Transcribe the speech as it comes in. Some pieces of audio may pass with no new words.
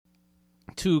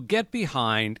to get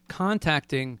behind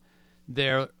contacting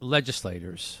their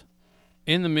legislators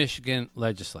in the Michigan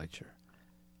legislature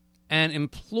and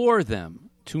implore them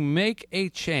to make a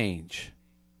change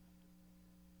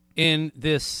in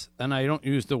this, and I don't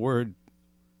use the word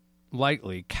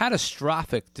lightly,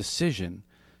 catastrophic decision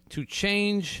to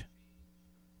change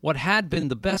what had been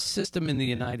the best system in the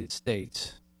United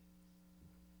States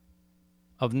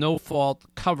of no-fault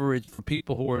coverage for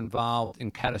people who were involved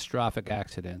in catastrophic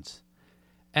accidents.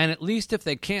 And at least if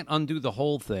they can't undo the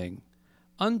whole thing,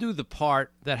 undo the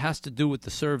part that has to do with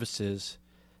the services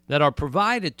that are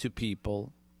provided to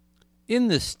people in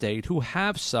this state who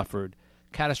have suffered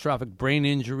catastrophic brain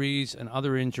injuries and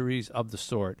other injuries of the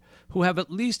sort, who have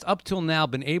at least up till now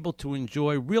been able to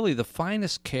enjoy really the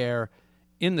finest care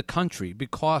in the country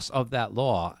because of that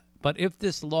law. But if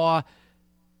this law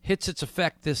hits its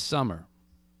effect this summer,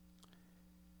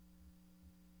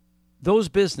 those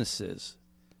businesses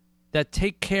that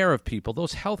take care of people,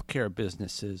 those healthcare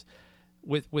businesses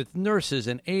with nurses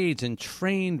and aides and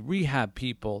trained rehab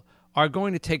people, are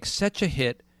going to take such a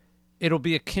hit, it'll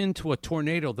be akin to a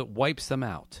tornado that wipes them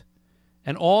out.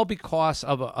 And all because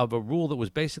of a rule that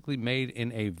was basically made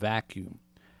in a vacuum.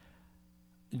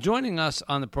 Joining us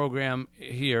on the program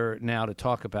here now to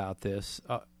talk about this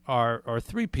are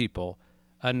three people.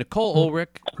 Nicole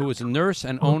Ulrich, who is a nurse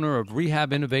and owner of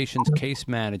Rehab Innovations Case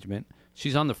Management.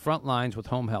 She's on the front lines with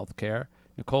home health care.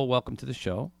 Nicole, welcome to the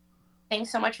show. Thanks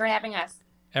so much for having us.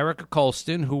 Erica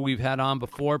Colston, who we've had on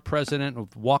before, president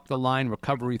of Walk the Line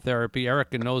Recovery Therapy.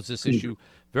 Erica knows this issue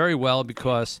very well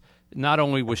because not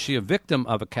only was she a victim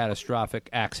of a catastrophic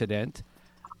accident,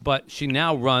 but she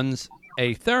now runs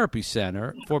a therapy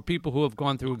center for people who have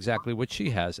gone through exactly what she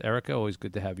has. Erica, always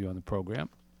good to have you on the program.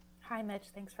 Hi, Mitch.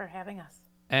 Thanks for having us.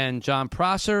 And John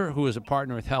Prosser, who is a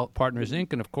partner with Health Partners,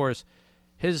 Inc., and, of course,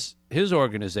 his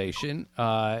organization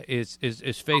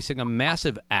is facing a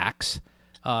massive axe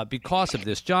because of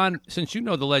this. John, since you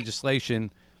know the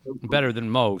legislation better than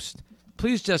most,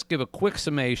 please just give a quick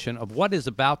summation of what is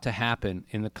about to happen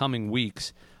in the coming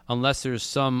weeks, unless there's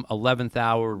some 11th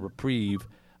hour reprieve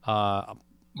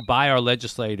by our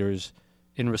legislators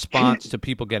in response to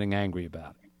people getting angry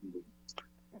about it.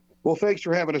 Well, thanks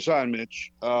for having us on,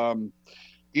 Mitch.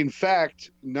 In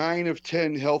fact, 9 of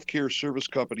 10 healthcare service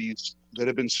companies that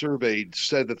have been surveyed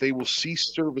said that they will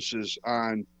cease services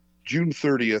on June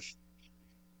 30th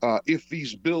if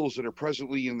these bills that are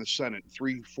presently in the Senate,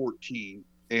 314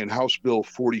 and House Bill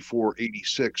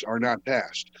 4486, are not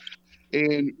passed.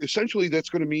 And essentially, that's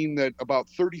going to mean that about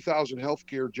 30,000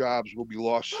 healthcare jobs will be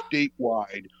lost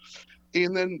statewide.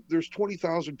 And then there's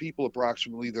 20,000 people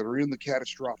approximately that are in the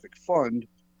catastrophic fund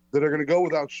that are going to go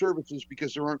without services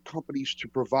because there aren't companies to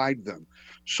provide them.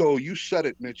 So you said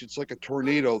it, Mitch, it's like a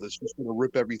tornado that's just going to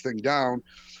rip everything down.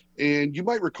 And you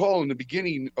might recall in the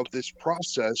beginning of this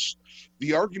process,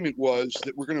 the argument was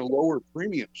that we're going to lower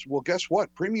premiums. Well, guess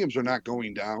what? Premiums are not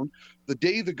going down. The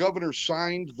day the governor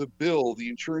signed the bill, the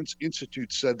Insurance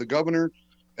Institute said the governor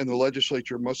and the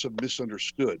legislature must have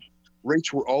misunderstood.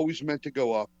 Rates were always meant to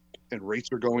go up, and rates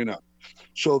are going up.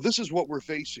 So this is what we're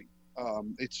facing.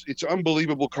 It's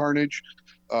unbelievable carnage.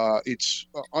 It's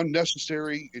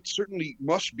unnecessary. It certainly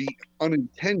must be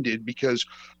unintended because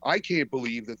I can't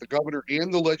believe that the governor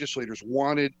and the legislators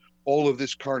wanted all of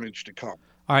this carnage to come.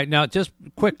 All right, now just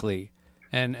quickly,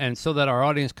 and so that our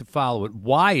audience could follow it,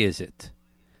 why is it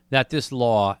that this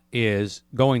law is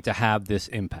going to have this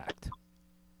impact?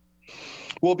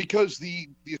 Well, because the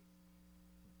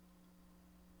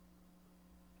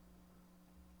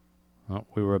Well,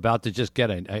 we were about to just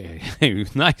get a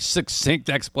nice, succinct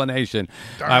explanation.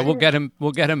 All right, we'll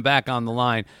get him back on the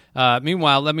line.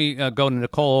 Meanwhile, let me go to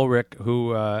Nicole Ulrich,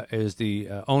 who is the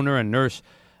owner and nurse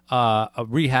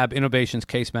of Rehab Innovations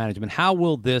Case Management. How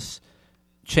will this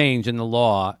change in the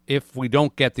law if we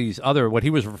don't get these other? What he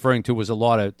was referring to was a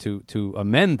law to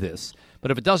amend this.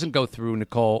 But if it doesn't go through,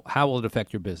 Nicole, how will it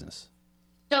affect your business?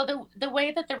 So the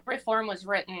way that the reform was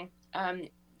written,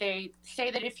 they say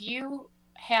that if you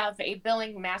have a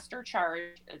billing master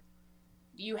charge,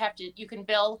 you can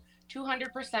bill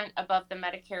 200% above the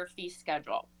Medicare fee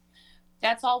schedule.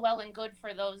 That's all well and good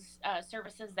for those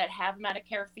services that have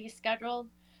Medicare fee scheduled,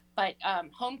 but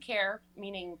home care,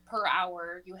 meaning per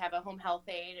hour, you have a home health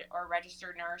aide or a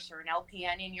registered nurse or an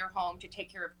LPN in your home to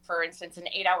take care of, for instance, an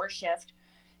 8-hour shift,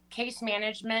 case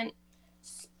management,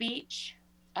 speech,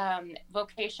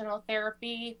 vocational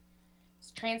therapy,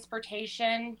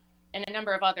 transportation, and a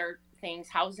number of other things,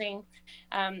 housing,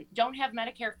 don't have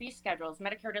Medicare fee schedules.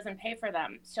 Medicare doesn't pay for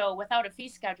them. So without a fee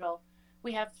schedule,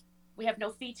 we have no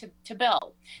fee to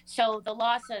bill. So the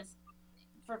law says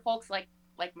for folks like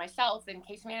like myself in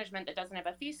case management that doesn't have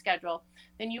a fee schedule,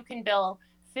 then you can bill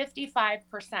 55%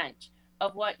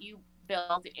 of what you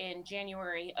billed in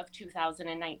January of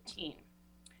 2019.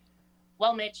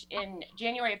 Well, Mitch, in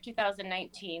January of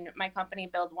 2019, my company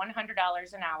billed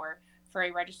 $100 an hour for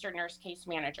a registered nurse case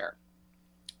manager.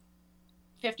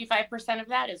 55% of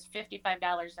that is $55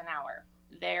 an hour.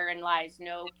 Therein lies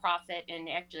no profit, and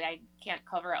actually I can't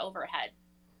cover overhead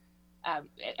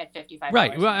at $55.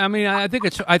 Right. Well, I mean, I think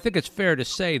it's fair to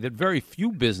say that very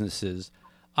few businesses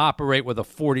operate with a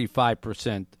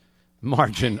 45%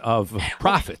 margin of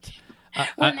profit.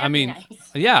 I mean, nice?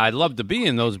 Yeah, I'd love to be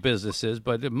in those businesses,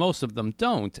 but most of them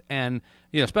don't. And,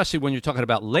 especially when you're talking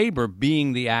about labor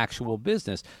being the actual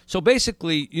business. So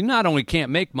basically, you not only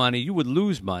can't make money, you would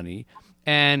lose money.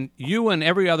 And you and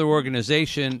every other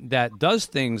organization that does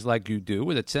things like you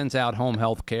do, that sends out home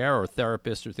health care or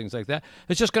therapists or things like that,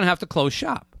 is just going to have to close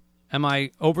shop. Am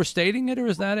I overstating it, or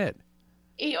is that it?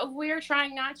 We're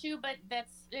trying not to, but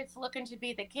it's looking to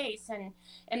be the case.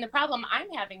 And the problem I'm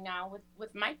having now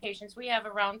with my patients, we have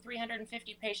around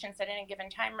 350 patients at any given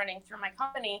time running through my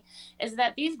company, is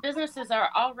that these businesses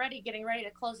are already getting ready to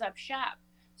close up shop.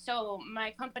 So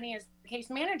my company as case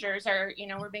managers are,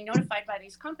 we're being notified by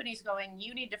these companies going,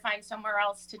 you need to find somewhere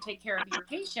else to take care of your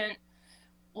patient.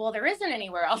 Well, there isn't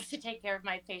anywhere else to take care of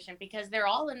my patient because they're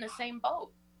all in the same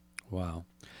boat. Wow.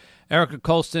 Erica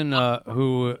Colston,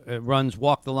 who runs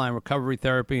Walk the Line Recovery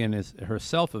Therapy and is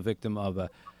herself a victim of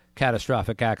a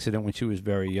catastrophic accident when she was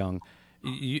very young.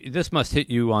 This must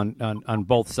hit you on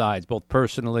both sides, both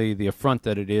personally, the affront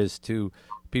that it is to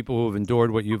people who have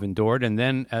endured what you've endured, and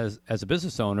then as a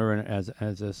business owner and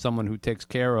as someone who takes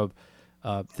care of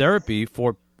therapy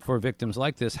for victims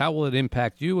like this. How will it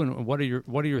impact you, and what are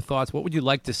your thoughts? What would you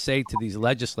like to say to these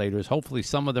legislators? Hopefully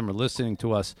some of them are listening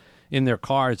to us in their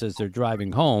cars as they're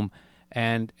driving home,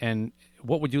 and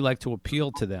what would you like to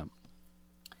appeal to them?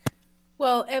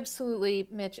 Well, absolutely,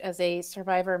 Mitch. As a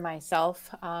survivor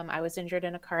myself, I was injured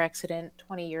in a car accident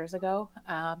 20 years ago,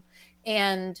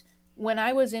 and when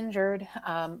I was injured,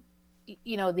 the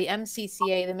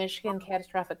MCCA, the Michigan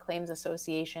Catastrophic Claims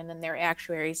Association, and their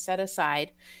actuaries set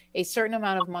aside a certain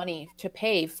amount of money to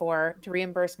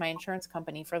reimburse my insurance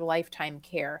company for the lifetime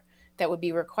care that would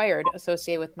be required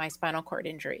associated with my spinal cord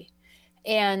injury.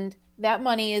 And that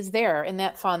money is there in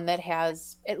that fund that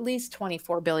has at least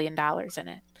 $24 billion in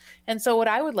it. And so what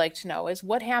I would like to know is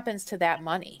what happens to that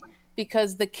money,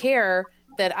 because the care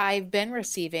that I've been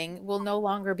receiving will no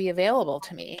longer be available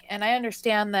to me. And I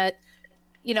understand that,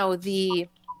 the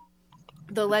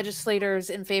legislators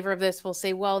in favor of this will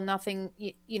say, well, nothing,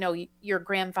 your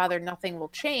grandfather, nothing will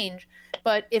change.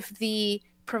 But if the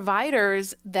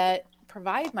providers that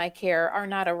provide my care are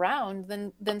not around,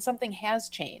 then something has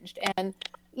changed. And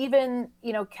even,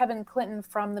 Kevin Clinton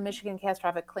from the Michigan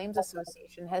Catastrophic Claims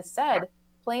Association has said,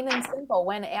 plain and simple,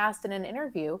 when asked in an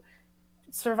interview,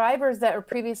 survivors that were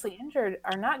previously injured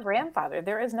are not grandfathered.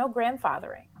 There is no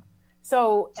grandfathering.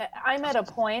 So I'm at a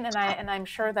point, and I'm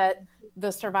sure that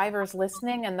the survivors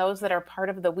listening and those that are part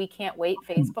of the We Can't Wait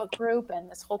Facebook group and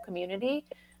this whole community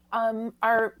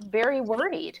are very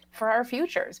worried for our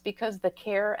futures, because the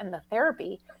care and the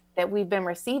therapy that we've been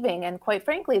receiving, and quite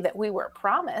frankly, that we were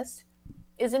promised,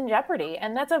 is in jeopardy.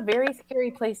 And that's a very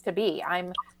scary place to be.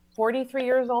 I'm 43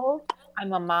 years old.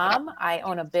 I'm a mom. I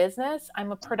own a business.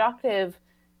 I'm a productive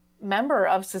member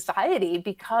of society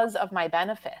because of my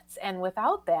benefits. And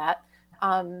without that,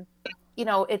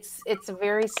 it's a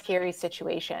very scary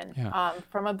situation. Yeah.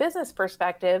 From a business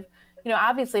perspective,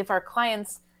 obviously if our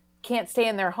clients can't stay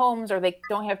in their homes, or they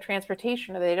don't have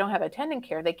transportation, or they don't have attendant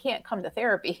care, they can't come to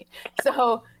therapy.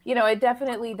 So, it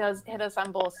definitely does hit us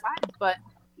on both sides. But,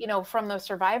 from the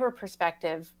survivor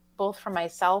perspective, both for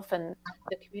myself and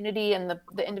the community and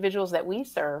the individuals that we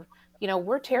serve,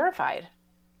 we're terrified.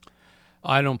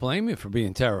 I don't blame you for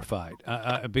being terrified,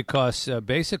 because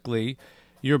basically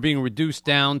you're being reduced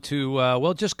down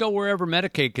to, just go wherever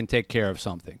Medicaid can take care of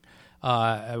something.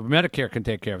 Medicare can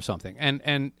take care of something.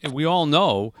 And we all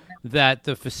know that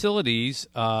the facilities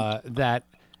that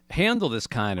handle this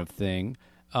kind of thing,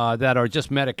 that are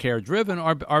just Medicare driven,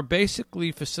 are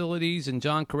basically facilities, and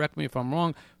John, correct me if I'm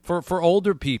wrong, for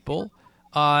older people,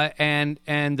 and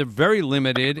they're very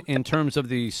limited in terms of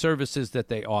the services that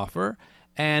they offer,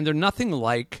 and they're nothing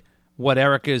like what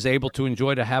Erica is able to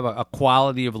enjoy, to have a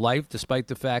quality of life, despite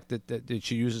the fact that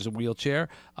she uses a wheelchair.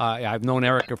 I've known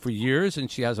Erica for years, and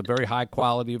she has a very high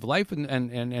quality of life,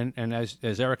 and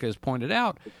as Erica has pointed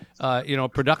out, a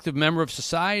productive member of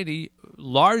society,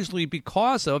 largely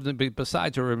because of,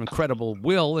 besides her incredible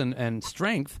will and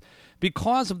strength,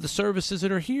 because of the services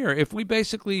that are here. If we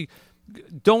basically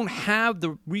don't have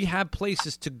the rehab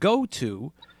places to go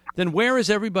to, then where is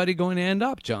everybody going to end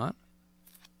up, John?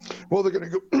 Well, they're going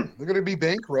to go. They're going to be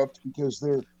bankrupt because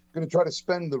they're going to try to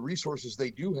spend the resources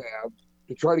they do have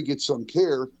to try to get some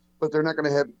care, but they're not going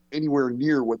to have anywhere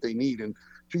near what they need. And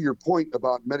to your point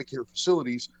about Medicare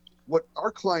facilities, what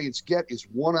our clients get is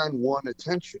one-on-one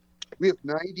attention. We have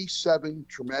 97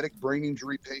 traumatic brain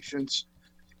injury patients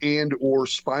and or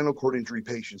spinal cord injury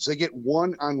patients. They get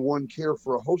one-on-one care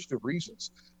for a host of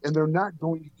reasons, and they're not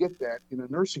going to get that in a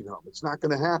nursing home. It's not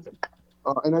going to happen.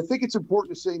 And I think it's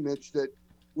important to say, Mitch, that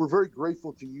we're very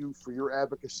grateful to you for your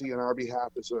advocacy on our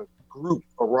behalf as a group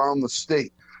around the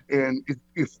state. And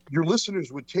if your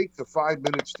listeners would take the 5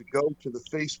 minutes to go to the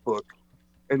Facebook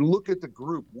and look at the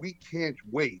group, We Can't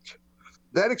Wait,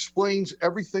 that explains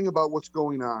everything about what's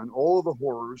going on, all of the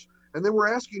horrors. And then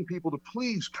we're asking people to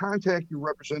please contact your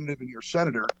representative and your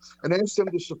senator and ask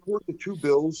them to support the two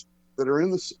bills that are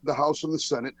in the House and the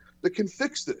Senate that can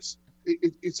fix this.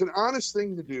 It's an honest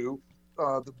thing to do.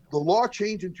 The law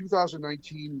change in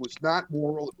 2019 was not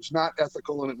moral, it was not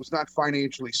ethical, and it was not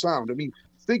financially sound. I mean,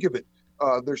 think of it.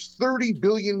 There's $30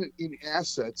 billion in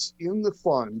assets in the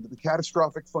fund, the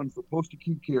catastrophic fund for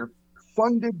post-acute care,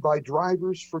 funded by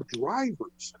drivers for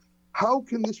drivers. How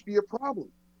can this be a problem?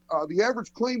 The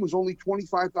average claim was only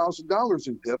 $25,000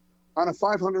 in PIP on a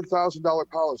 $500,000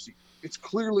 policy. It's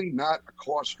clearly not a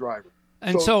cost driver.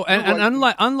 And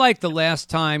unlike the last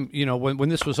time, when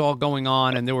this was all going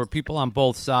on and there were people on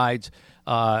both sides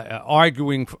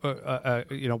arguing,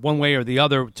 one way or the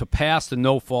other to pass the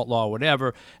no-fault law or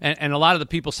whatever, and a lot of the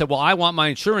people said, well, I want my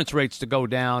insurance rates to go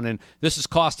down, and this is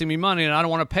costing me money, and I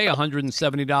don't want to pay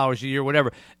 $170 a year,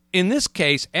 whatever. In this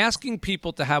case, asking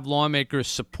people to have lawmakers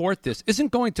support this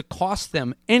isn't going to cost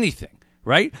them anything.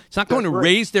 Right? It's not going to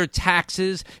raise their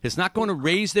taxes. It's not going to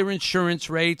raise their insurance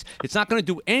rates. It's not going to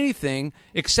do anything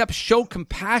except show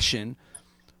compassion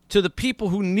to the people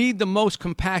who need the most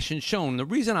compassion shown. The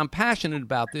reason I'm passionate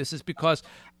about this is because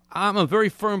I'm a very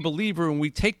firm believer in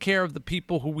we take care of the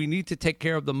people who we need to take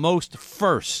care of the most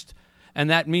first. And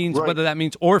that means whether that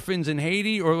means orphans in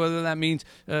Haiti or whether that means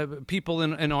people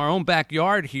in our own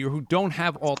backyard here who don't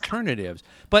have alternatives.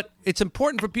 But it's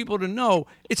important for people to know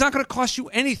it's not going to cost you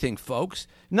anything, folks.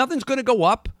 Nothing's going to go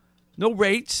up, no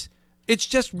rates. It's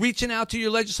just reaching out to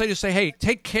your legislator to say, hey,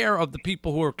 take care of the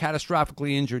people who are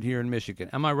catastrophically injured here in Michigan.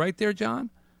 Am I right there, John?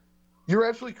 You're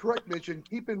absolutely correct, Mitch. And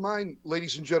keep in mind,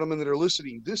 ladies and gentlemen that are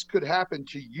listening, this could happen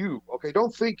to you. Okay,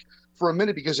 don't think for a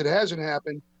minute because it hasn't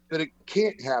happened that it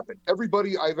can't happen.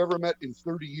 Everybody I've ever met in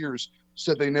 30 years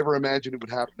said they never imagined it would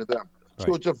happen to them. Right.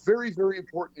 So it's a very, very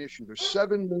important issue. There's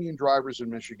 7 million drivers in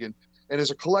Michigan, and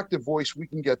as a collective voice, we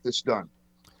can get this done.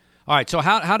 All right, so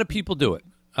how do people do it?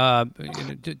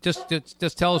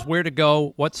 Just tell us where to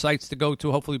go, what sites to go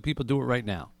to. Hopefully people do it right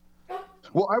now.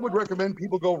 Well, I would recommend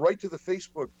people go right to the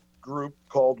Facebook group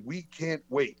called We Can't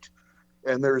Wait.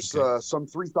 And there's some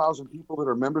 3,000 people that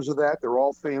are members of that. They're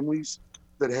all families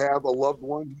that have a loved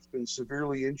one who's been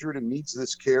severely injured and needs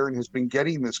this care and has been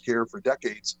getting this care for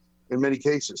decades in many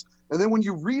cases. And then when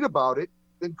you read about it,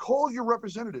 then call your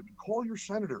representative and call your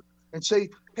senator and say,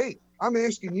 hey, I'm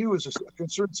asking you as a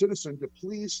concerned citizen to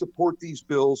please support these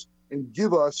bills and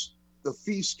give us the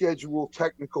fee schedule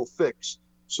technical fix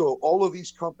so all of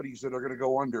these companies that are going to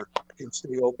go under can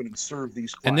stay open and serve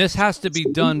these clients. And this has to be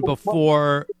done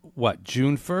before, what,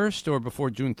 June 1st or before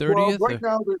June 30th? Well, right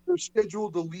now they're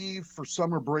scheduled to leave for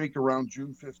summer break around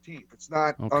June 15th. It's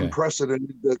not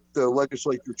unprecedented that the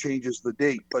legislature changes the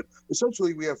date, but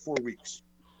essentially we have 4 weeks.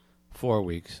 4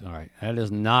 weeks. All right. That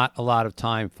is not a lot of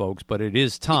time, folks, but it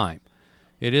is time.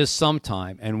 It is some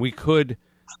time, and we could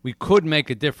make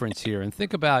a difference here. And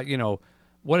think about,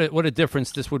 what a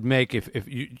difference this would make if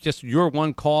you just your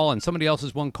one call and somebody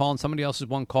else's one call and somebody else's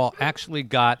one call actually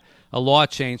got a law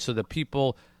change so that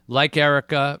people like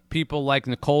Erica, people like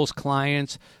Nicole's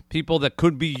clients, people that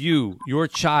could be you, your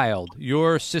child,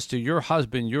 your sister, your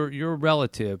husband, your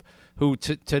relative, who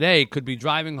today could be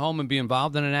driving home and be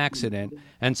involved in an accident,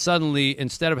 and suddenly,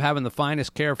 instead of having the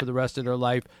finest care for the rest of their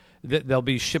life, they'll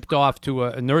be shipped off to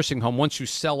a nursing home once you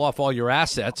sell off all your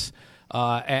assets.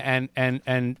 And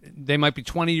they might be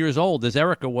 20 years old, as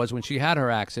Erica was when she had her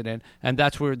accident, and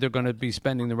that's where they're going to be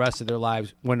spending the rest of their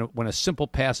lives when a simple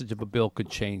passage of a bill could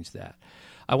change that.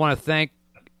 I want to thank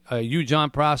you, John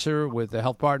Prosser, with the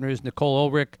Health Partners, Nicole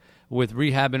Ulrich with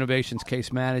Rehab Innovations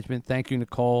Case Management. Thank you,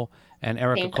 Nicole, and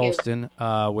Erica Colston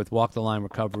with Walk the Line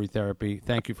Recovery Therapy.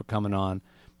 Thank you for coming on.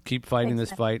 Keep fighting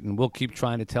this fight, and we'll keep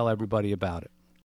trying to tell everybody about it.